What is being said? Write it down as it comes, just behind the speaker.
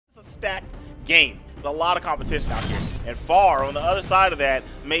stacked game. There's a lot of competition out here. And Far, on the other side of that,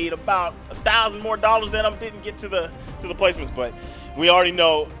 made about $1,000 more than him. Didn't get to the placements, but we already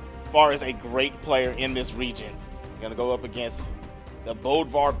know Far is a great player in this region. Gonna go up against the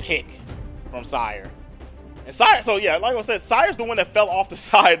Bodvar pick from Sire. And Sire, so yeah, like I said, Sire's the one that fell off the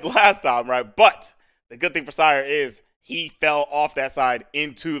side last time, right? But the good thing for Sire is he fell off that side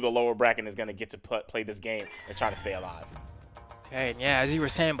into the lower bracket and is gonna get to play this game and try to stay alive. Okay, and yeah, as you were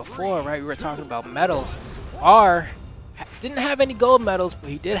saying before, right, we were talking about medals. R didn't have any gold medals, but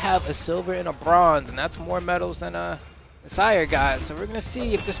he did have a silver and a bronze, and that's more medals than the Sire got. So we're going to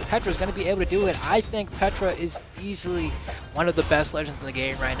see if this Petra is going to be able to do it. I think Petra is easily one of the best legends in the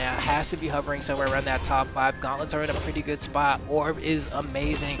game right now. Has to be hovering somewhere around that top 5. Gauntlets are in a pretty good spot. Orb is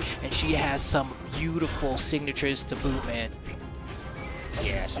amazing, and she has some beautiful signatures to boot, man.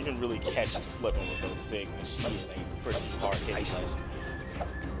 Yeah, she can really catch you slipping with those SIGs, and she is a pretty hard hit. Nice.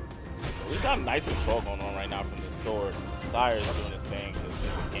 We've got nice control going on right now from this sword. Sire is doing his thing to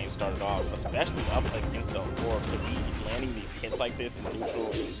get this game started off, especially up against the orb. To be landing these hits like this in neutral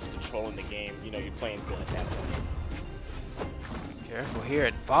and just controlling the game, you know, you're playing good at that point. Careful here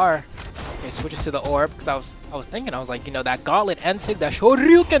at Far. Okay, switches to the orb because I was thinking, I was like, you know, that gauntlet end sig, that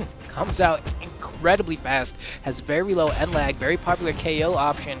Shoryuken comes out incredibly fast, has very low end lag, very popular KO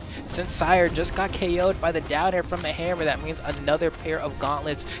option. Since Sire just got KO'd by the down air from the hammer, that means another pair of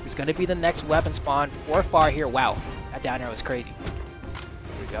gauntlets is going to be the next weapon spawn for Far here. Wow, that down air was crazy.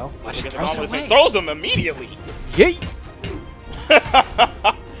 Here we go. Watch, just throws it away. Throws him immediately. Yay!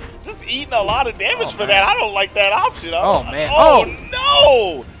 Just eating a lot of damage for that. I don't like that option. Oh, man. Oh,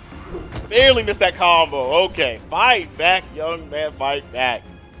 no! Barely missed that combo. Okay, fight back, young man, fight back.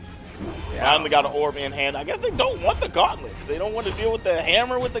 Yeah. Finally got an orb in hand. I guess they don't want the gauntlets. They don't want to deal with the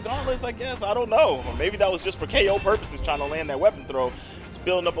hammer with the gauntlets, I guess. I don't know. Or maybe that was just for KO purposes, trying to land that weapon throw. Just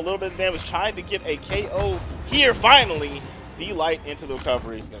building up a little bit of damage, trying to get a KO here finally. D-Light into the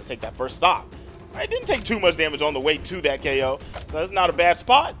recovery. He's going to take that first stop. All right, didn't take too much damage on the way to that KO. So that's not a bad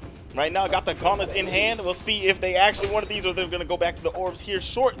spot. Right now, got the gauntlets in hand. We'll see if they actually wanted these or they're going to go back to the orbs here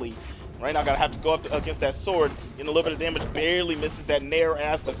shortly. Right now, gotta have to go up against that sword. Getting a little bit of damage, barely misses that nair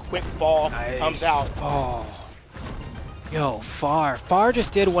as the quick fall comes out. Oh, yo, Far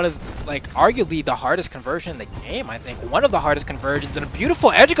just did one of, like, arguably the hardest conversion in the game. I think one of the hardest conversions, and a beautiful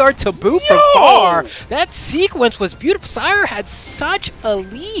edge guard to boot from Far. That sequence was beautiful. Sire had such a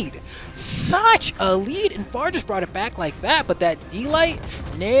lead, and Far just brought it back like that. But that D-Light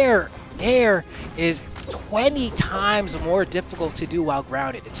nair is 20 times more difficult to do while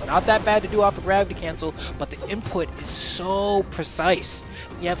grounded. It's not that bad to do off a gravity cancel, but the input is so precise.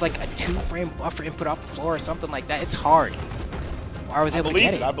 You have like a 2-frame buffer input off the floor or something like that. It's hard. I was able to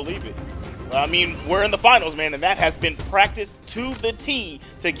get it. I believe it. I mean, we're in the finals, man, and that has been practiced to the T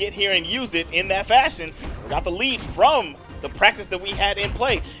to get here and use it in that fashion. We got the lead from the practice that we had in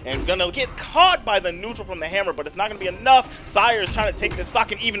play, and gonna get caught by the neutral from the hammer, but it's not gonna be enough. Sire is trying to take the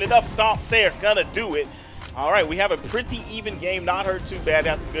stock and even it up. Stomp, Sire gonna do it. All right, we have a pretty even game, not hurt too bad.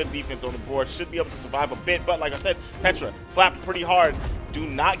 Has some good defense on the board, should be able to survive a bit, but like I said, Petra slapping pretty hard. Do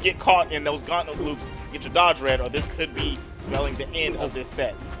not get caught in those gauntlet loops. Get your dodge red, or this could be spelling the end of this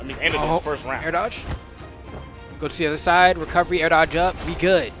set. I mean, end of this first round. Air dodge. Go to the other side, recovery, air dodge up, we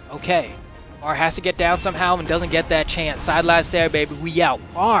good. Okay. R has to get down somehow and doesn't get that chance. Side last Sarah, baby, we out.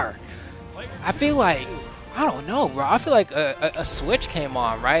 R. I feel like, I don't know, bro. I feel like a switch came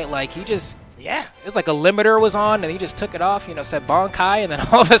on, right? Like he just, yeah, it was like a limiter was on and he just took it off, you know, said Bonkai, and then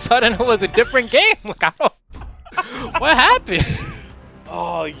all of a sudden it was a different game. Like, I don't, what happened?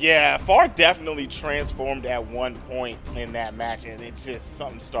 Oh, yeah. Far definitely transformed at one point in that match, and it just,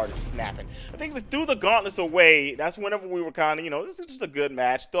 something started snapping. I think we threw the gauntlets away. That's whenever we were kind of, you know, this is just a good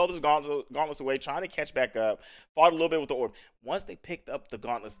match. Throw those gauntlets away, trying to catch back up. Fought a little bit with the orb. Once they picked up the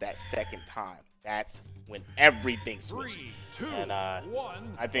gauntlets that second time, that's when everything switched. 3, 2, and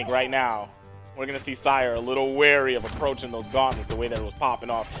I think right now, we're going to see Sire a little wary of approaching those gauntlets the way that it was popping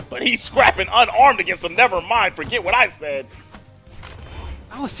off. But he's scrapping unarmed against them. Never mind. Forget what I said.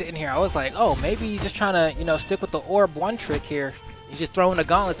 I was sitting here, I was like, oh, maybe he's just trying to, you know, stick with the orb one trick here. He's just throwing the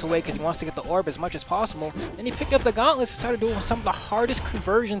gauntlets away because he wants to get the orb as much as possible. Then he picked up the gauntlets and started doing some of the hardest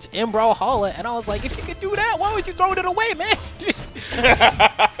conversions in Brawlhalla. And I was like, if you could do that, why would you throw it away, man?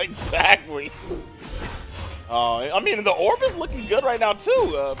 Exactly. I mean, the orb is looking good right now,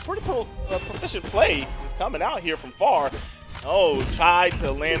 too. Pretty proficient play is coming out here from Far. Oh, tried to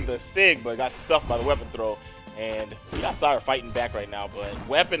land the SIG, but got stuffed by the weapon throw. And we got Sire fighting back right now, but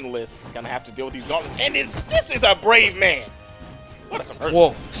weaponless, gonna have to deal with these gauntlets. And this is a brave man. What a conversion.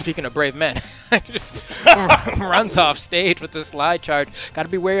 Whoa, speaking of brave men, just runs off stage with the slide charge. Got to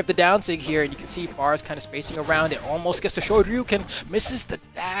be wary of the down sig here, and you can see Far's kind of spacing around it. Almost gets to Shoryuken, misses the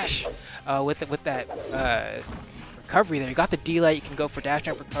dash with that recovery there. You got the D-light, you can go for dash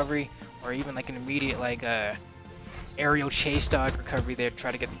jump recovery, or even like an immediate like aerial chase dodge recovery there to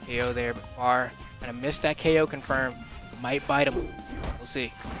try to get the KO there, but Far kind of missed that KO confirmed. Might bite him. We'll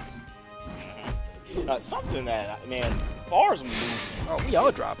see. Something that, man, Far's move. Oh, we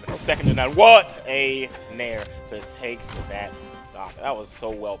all drop it. Second to none. What a nair to take that stock. That was so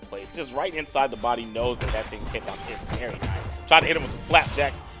well placed. Just right inside the body, knows that that thing's hit bounce is very nice. Tried to hit him with some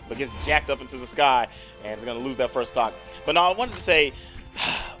flapjacks, but gets jacked up into the sky and is going to lose that first stock. But now I wanted to say,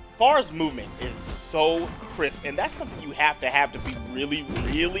 Far's movement is so crisp, and that's something you have to be really,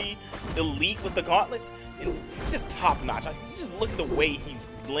 really elite with the gauntlets. It's just top notch. You just look at the way he's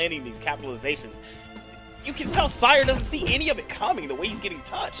landing these capitalizations. You can tell Sire doesn't see any of it coming, the way he's getting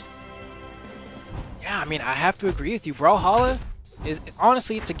touched. Yeah, I mean, I have to agree with you. Brawlhalla is,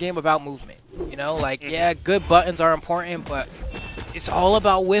 honestly, it's a game about movement. You know, like, yeah, good buttons are important, but it's all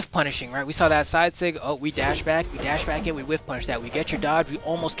about whiff punishing, right? We saw that side sig. Oh, we dash back in, we whiff punish that. We get your dodge, we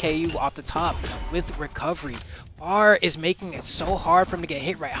almost KO you off the top with recovery. Far is making it so hard for him to get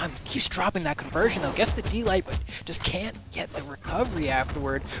hit right. Keeps dropping that conversion though. Gets the D-light, but just can't get the recovery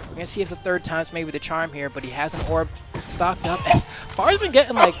afterward. We're gonna see if the third time's maybe the charm here, but he has an orb stocked up. And Far's been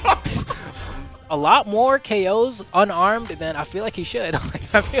getting like a lot more KOs unarmed than I feel like he should.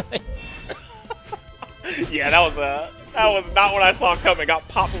 Like, I feel like yeah, that was not what I saw coming. Got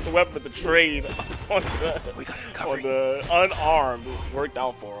popped with the weapon at the trade on the unarmed. It worked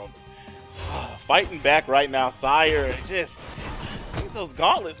out for him. Fighting back right now, Sire. Just look at those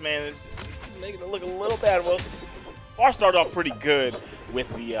gauntlets, man. It's just making it look a little bad. Well, Far started off pretty good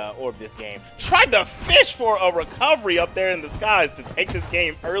with the orb this game. Tried to fish for a recovery up there in the skies to take this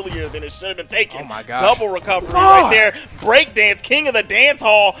game earlier than it should have been taken. Oh my gosh. Double recovery right there. Breakdance, king of the dance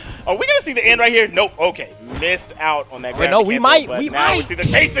hall. Are we gonna see the end right here? Nope. Okay, missed out on that. No, we might. We see the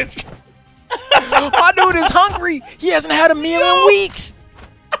chases. My dude is hungry. He hasn't had a meal in weeks.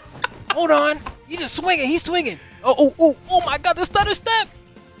 Hold on. He's just swinging. He's swinging. Oh my God, the stutter step.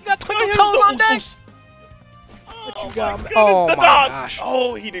 You got twinkle toes on deck. Oh my goodness, oh the my dodge. Gosh.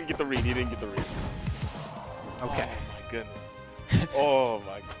 Oh, he didn't get the read. He didn't get the read. Okay. Oh my goodness. Oh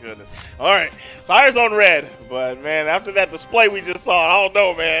my goodness. All right, Sire's on red, but man, after that display we just saw, I don't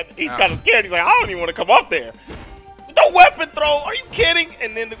know, man. He's kind of scared. He's like, I don't even want to come up there. The weapon throw. Are you kidding?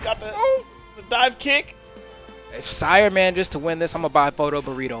 And then they've got the dive kick. If Sire manages to win this, I'm gonna buy a photo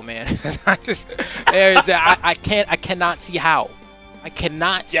burrito, man. I cannot see how. I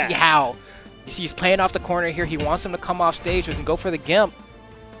cannot see how. You see, he's playing off the corner here. He wants him to come off stage. We can go for the gimp.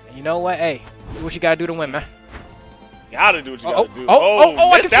 And you know what? Hey, do what you gotta do to win, man. Gotta do what you gotta do.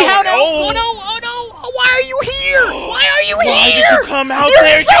 I can see how now. Oh no! Why are you here? Why are you here? Why did you come out You're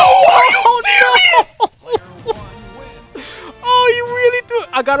there? So are you serious? Oh, you really do?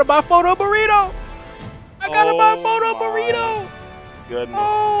 I gotta buy photo burrito. I gotta buy a photo burrito. Goodness.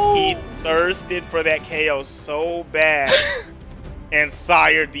 Oh. He thirsted for that KO so bad. And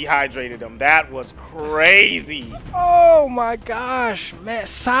Sire dehydrated him. That was crazy. Oh my gosh, man.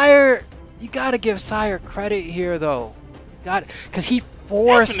 Sire, you gotta give Sire credit here though. Because he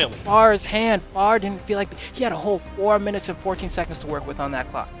forced Far's hand. Far didn't feel like he had a whole 4 minutes and 14 seconds to work with on that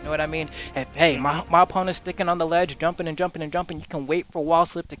clock. You know what I mean? If, hey, my opponent's sticking on the ledge, jumping and jumping and jumping, you can wait for wall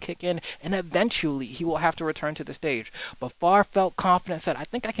slip to kick in, and eventually he will have to return to the stage. But Far felt confident, said, I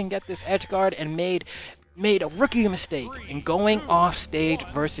think I can get this edge guard, and made a rookie mistake in going off stage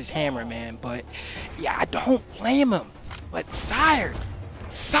versus Hammer, man. But yeah, I don't blame him. But Sire,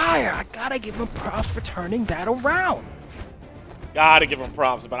 I gotta give him props for turning that around. Gotta give him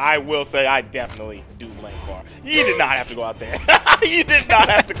props, but I will say I definitely do blame Far. You did not have to go out there. You did not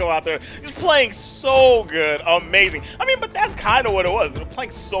have to go out there. Just playing so good, amazing. I mean, but that's kind of what it was. They were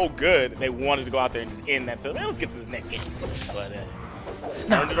playing so good, they wanted to go out there and just end that. So, man, let's get to this next game. But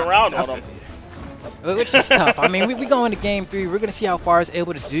turned it around on them. Which is tough. I mean, we go into game 3. We're going to see how Far is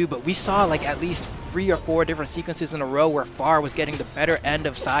able to do, but we saw like at least 3 or 4 different sequences in a row where Far was getting the better end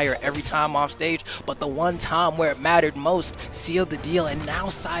of Sire every time off stage, but the one time where it mattered most sealed the deal, and now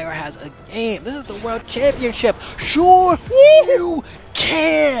Sire has a game. This is the World Championship. Sure, you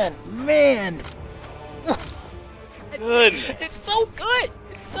can, man. Goodness. It's so good.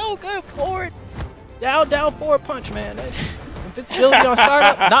 It's so good. Forward. Down, forward punch, man. Invincibility on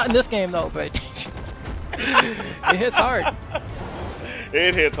startup. Not in this game, though, but it hits hard.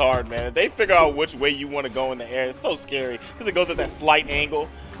 It hits hard, man. If they figure out which way you want to go in the air, it's so scary because it goes at that slight angle,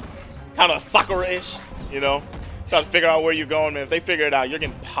 kind of Sakura-ish, you know. Trying to figure out where you're going, man. If they figure it out, you're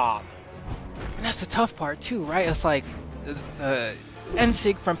getting popped. And that's the tough part too, right? It's like the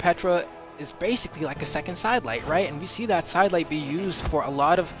N-Sig from Petra is basically like a second sidelight, right? And we see that sidelight be used for a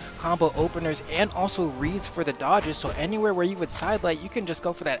lot of combo openers and also reads for the dodges. So anywhere where you would sidelight, you can just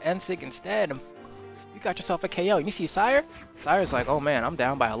go for that N-Sig instead. And you got yourself a KO. And you see Sire? Sire's like, oh man, I'm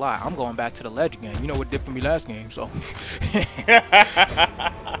down by a lot. I'm going back to the ledge again. You know what did for me last game, so.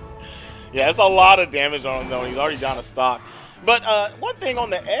 Yeah, it's a lot of damage on him though. He's already down a stock. But one thing on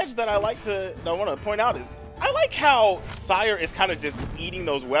the edge that I want to point out is I like how Sire is kind of just eating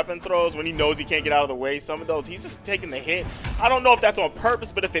those weapon throws when he knows he can't get out of the way. Some of those, he's just taking the hit. I don't know if that's on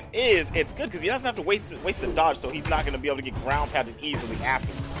purpose, but if it is, it's good because he doesn't have to waste the dodge, so he's not going to be able to get ground pounded easily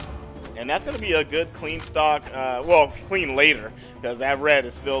after. And that's going to be a good clean stock. Well, clean later, because that red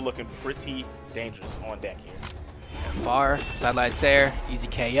is still looking pretty dangerous on deck here. Far, sidelight Sire, easy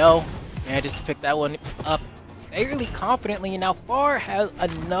KO. And just to pick that one up fairly confidently, and now Far has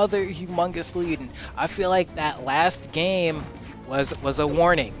another humongous lead, and I feel like that last game was a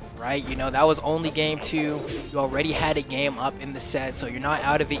warning, right? You know, that was only game 2. You already had a game up in the set, so you're not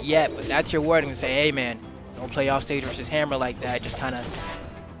out of it yet, but that's your warning to say, hey man, don't play off stage versus Hammer like that. Just kind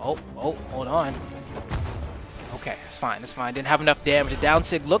of, oh, hold on. Okay, it's fine, it's fine. Didn't have enough damage. The down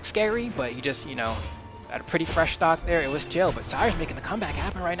sig looked scary, but he just, you know, got a pretty fresh stock there. It was chill, but Sire's making the comeback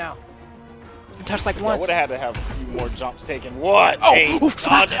happen right now. Touched like once. Would have had to have a few more jumps taken. What? Oh,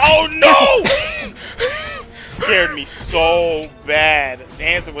 oh no! Scared me so bad.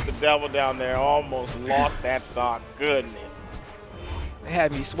 Dancing with the devil down there. Almost lost that stock. Goodness. They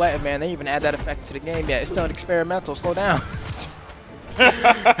had me sweating, man. They didn't even add that effect to the game yet. It's still an experimental. Slow down.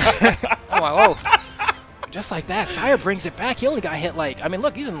 I'm like, oh. Just like that, Sire brings it back. He only got hit like, I mean,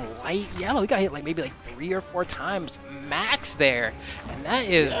 look, he's in light yellow. He got hit like maybe like 3 or 4 times max there. And that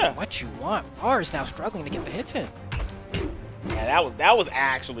is what you want. Far is now struggling to get the hits in. Yeah, that was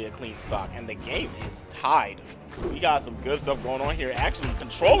actually a clean stock, and the game is tied. We got some good stuff going on here. Actually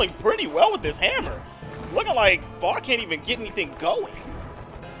controlling pretty well with this hammer. It's looking like Far can't even get anything going.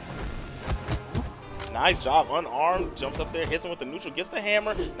 Nice job, unarmed, jumps up there, hits him with the neutral, gets the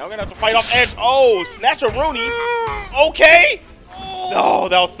hammer. Now we're gonna have to fight off edge. Oh, snatch a Rooney. Okay. Oh,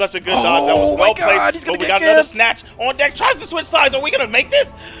 that was such a good dodge. That was well placed. He's gonna we got another snatch on deck. Tries to switch sides. Are we gonna make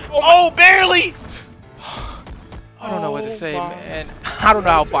this? Oh, barely. I don't know what to say, man. I don't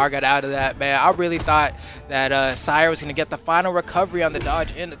know how Far got out of that, man. I really thought that Sire was going to get the final recovery on the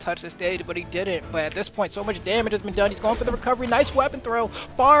dodge in to touch the stage, but he didn't. But at this point, so much damage has been done. He's going for the recovery. Nice weapon throw.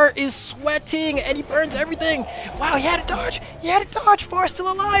 Far is sweating, and he burns everything. Wow, he had a dodge. He had a dodge. Far's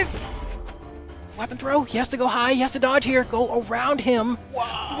still alive. Weapon throw. He has to go high. He has to dodge here. Go around him.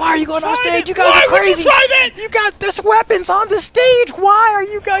 Wow. Why are you going off stage? You guys are crazy. Would you try that? You got this weapons on the stage. Why are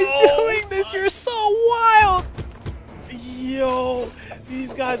you guys doing this? You're so wild. Yo,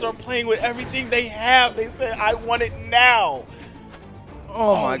 these guys are playing with everything they have. They said, I want it now.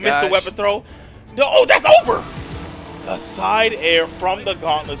 Oh my god. Missed the weapon throw. No, oh, that's over. The side air from the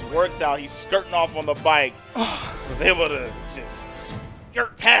gauntlets worked out. He's skirting off on the bike. Was able to just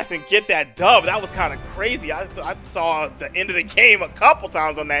skirt past and get that dub. That was kind of crazy. I saw the end of the game a couple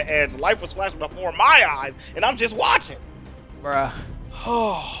times on that edge. Life was flashing before my eyes, and I'm just watching. Bruh.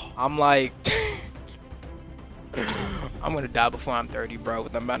 I'm like... I'm gonna die before I'm 30, bro,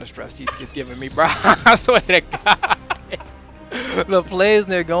 with the amount of stress these kids giving me, bro. I swear to God. The plays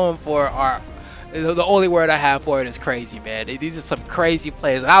they're going for are, the only word I have for it is crazy, man. These are some crazy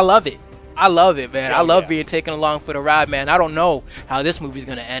plays, and I love it. I love it, man. I love being taken along for the ride, man. I don't know how this movie's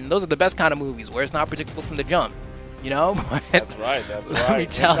gonna end. Those are the best kind of movies, where it's not predictable from the jump. You know? That's right, that's right. Let me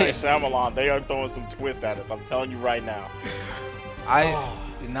tell you. Shyamalan, they are throwing some twist at us. I'm telling you right now. I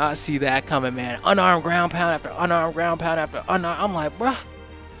did not see that coming, man. Unarmed ground pound after unarmed ground pound after unarmed. I'm like, bruh,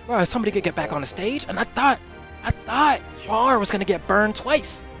 somebody could get back on the stage. And I thought Far was gonna get burned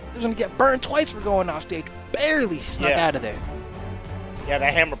twice. He was gonna get burned twice for going off stage. Barely snuck out of there. Yeah,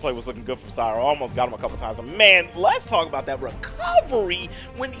 that hammer play was looking good from Sire. Almost got him a couple times. Man, let's talk about that recovery.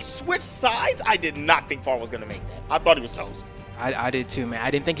 When he switched sides, I did not think Far was gonna make that. I thought he was toast. I did too, man. I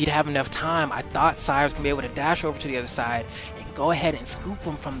didn't think he'd have enough time. I thought Sire was gonna be able to dash over to the other side and go ahead and scoop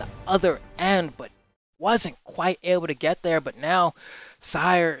him from the other end, but wasn't quite able to get there. But now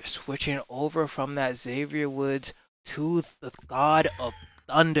Sire switching over from that Xavier Woods to the God of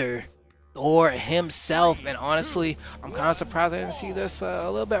Thunder, Thor himself. And honestly, I'm kind of surprised I didn't see this a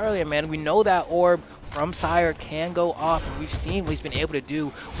little bit earlier, man. We know that orb from Sire can go off, and we've seen what he's been able to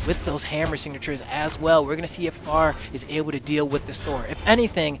do with those hammer signatures as well. We're going to see if Far is able to deal with this Thor. If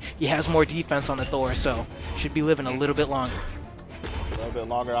anything, he has more defense on the Thor, so should be living a little bit longer. little bit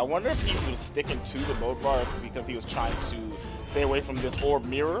longer. I wonder if he was sticking to the mode bar because he was trying to stay away from this orb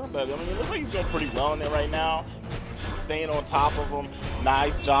mirror. But I mean, it looks like he's doing pretty well in there right now. Staying on top of him.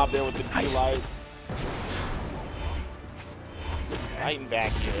 Nice job there with the P-lights. Fighting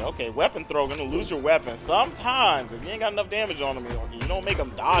back here. Okay, weapon throw. Gonna lose your weapon. Sometimes, if you ain't got enough damage on him, you don't make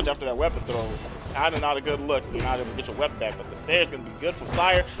him dodge after that weapon throw. Kind of not a good look. You're not able to get your weapon back. But the Sire's gonna be good from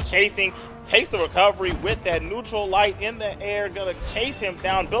Sire. Chasing. Takes the recovery with that neutral light in the air. Gonna chase him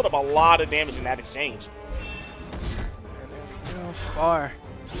down. Build up a lot of damage in that exchange. And there we go. Far.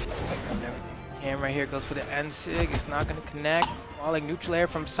 Cam right here goes for the end sig. It's not going to connect. Falling neutral air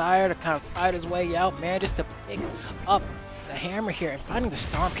from Sire to kind of fight his way out. Man, just to pick up the hammer here. And finding the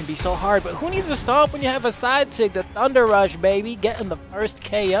stomp can be so hard. But who needs a stomp when you have a side sig? The Thunder Rush, baby. Getting the first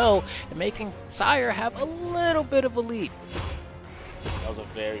KO and making Sire have a little bit of a lead. That was a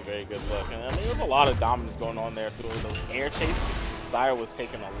very, very good look. And I mean, there's a lot of dominance going on there through those air chases. Sire was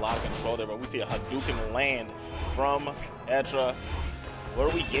taking a lot of control there. But we see a Hadouken land from Edra. What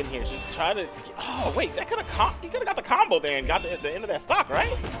are we getting here? Just try to. Oh wait, that could have. He could have got the combo there and got the end of that stock,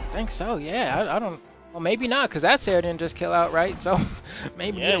 right? I think so. Yeah, I don't. Well, maybe not, because that Sire didn't just kill out, right? So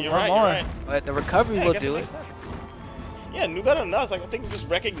maybe get one more. Right. But the recovery will do it. Yeah, knew better than us. Like, I think we just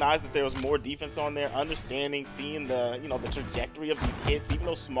recognized that there was more defense on there, understanding, seeing the the trajectory of these hits, even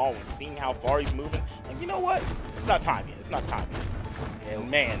those small ones, seeing how far he's moving. Like, you know what? It's not time yet. It's not time yet.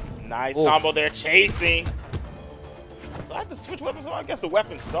 And man, nice combo there, chasing. So I had to switch weapons. So I guess the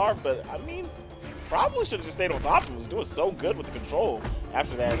weapon starved, but I mean, probably should have just stayed on top of him. He was doing so good with the control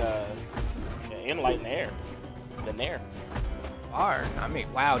after that in-light in the air. The nair. Hard. I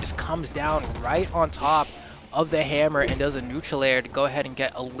mean, wow, just comes down right on top of the hammer and does a neutral air to go ahead and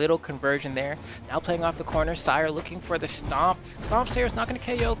get a little conversion there. Now playing off the corner, Sire looking for the stomp. Stomp Sire is not going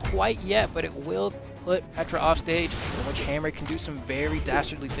to KO quite yet, but it will put Petra off stage, in which Hammer can do some very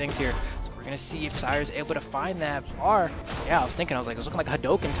dastardly things here. We're going to see if Sire's able to find that bar. Yeah, I was thinking, it was looking like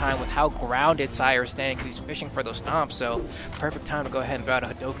Hadouken time with how grounded Sire is staying because he's fishing for those stomps. So perfect time to go ahead and throw out a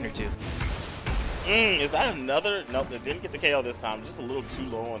Hadouken or two. Is that another? Nope, they didn't get the KO this time. Just a little too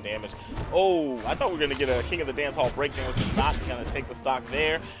low on damage. Oh, I thought we were going to get a King of the Dance Hall breakdown, but not going to take the stock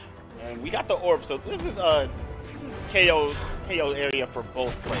there. And we got the orb, so this is KO area for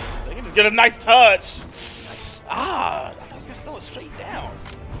both players. They can just get a nice touch. Nice. I thought he was going to throw it straight down.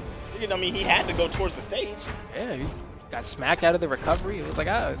 I mean, he had to go towards the stage. Yeah, he got smacked out of the recovery. It was like,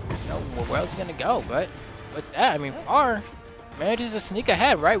 where else is he going to go? But with that, I mean, Far manages to sneak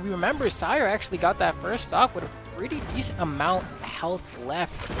ahead, right? We remember Sire actually got that first stock with a pretty decent amount of health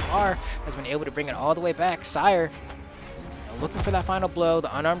left. But Far has been able to bring it all the way back. Sire looking for that final blow.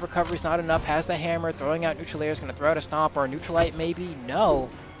 The unarmed recovery is not enough. Has the hammer. Throwing out neutral air. Is going to throw out a stomp or a neutral light maybe.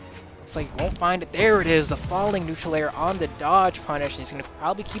 No. Looks like he won't find it. There it is. The falling neutral air on the dodge punish. And he's going to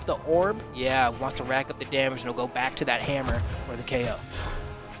probably keep the orb. Yeah, wants to rack up the damage and he'll go back to that hammer for the KO.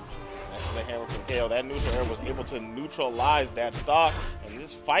 Back to the hammer for the KO. That neutral air was able to neutralize that stock. And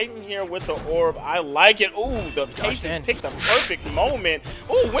just fighting here with the orb. I like it. Ooh, the Patience picked the perfect moment.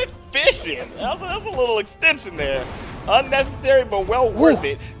 Ooh, went fishing. That was a little extension there. Unnecessary, but well worth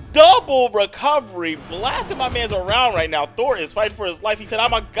it. Double recovery, blasting my man's around right now. Thor is fighting for his life. He said, "Oh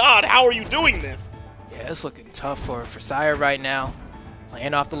my God, how are you doing this?" Yeah, it's looking tough for Sire right now.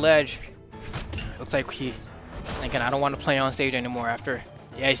 Playing off the ledge. Looks like he thinking, I don't want to play on stage anymore after.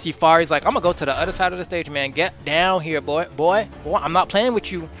 Yeah, you see Far, he's like, I'm going to go to the other side of the stage, man. Get down here, boy. Boy, I'm not playing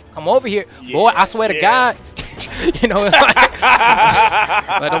with you. Come over here. Yeah, boy, I swear to God. It's like,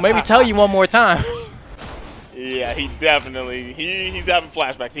 but don't make me tell you one more time. Yeah, he definitely, he's having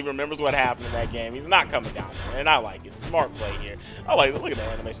flashbacks. He remembers what happened in that game. He's not coming down there, and I like it. Smart play here. I like it. Look at the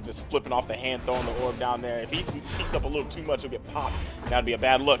animation, just flipping off the hand, throwing the orb down there. If he peeks up a little too much, he'll get popped. That'd be a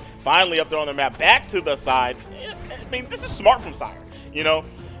bad look. Finally up there on the map, back to the side. I mean, this is smart from Sire.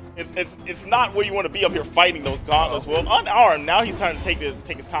 It's not where you want to be up here fighting those gauntlets. Well, unarmed, now he's trying to take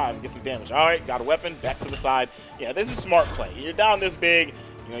his time, get some damage. All right, got a weapon, back to the side. Yeah, this is smart play. You're down this big.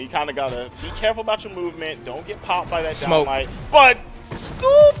 You kind of got to be careful about your movement. Don't get popped by that downlight. But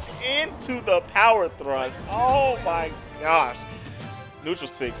scooped into the power thrust. Oh, my gosh. Neutral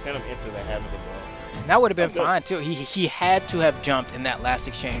 6 sent him into the heavens above. That would have been fine, too. He had to have jumped in that last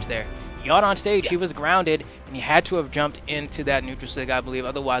exchange there. He got on stage. He was grounded, and he had to have jumped into that neutral sig, I believe.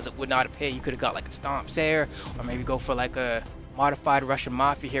 Otherwise, it would not have hit. He could have got like a Stomp Sire or maybe go for like a modified Russian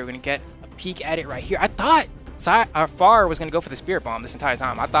Mafia here. We're going to get a peek at it right here. I thought Far was going to go for the Spirit Bomb this entire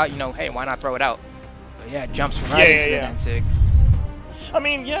time. I thought, hey, why not throw it out? But yeah, it jumps right into the end sig. I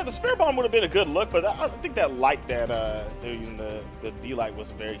mean, yeah, the Spirit Bomb would have been a good look, but I think that light that they're using, the D-Light,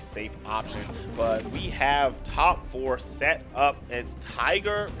 was a very safe option. But we have top 4 set up as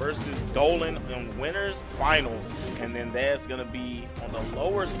Tiger versus Dolan in winners finals. And then that's going to be on the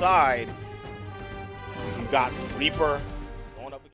lower side. You've got Reaper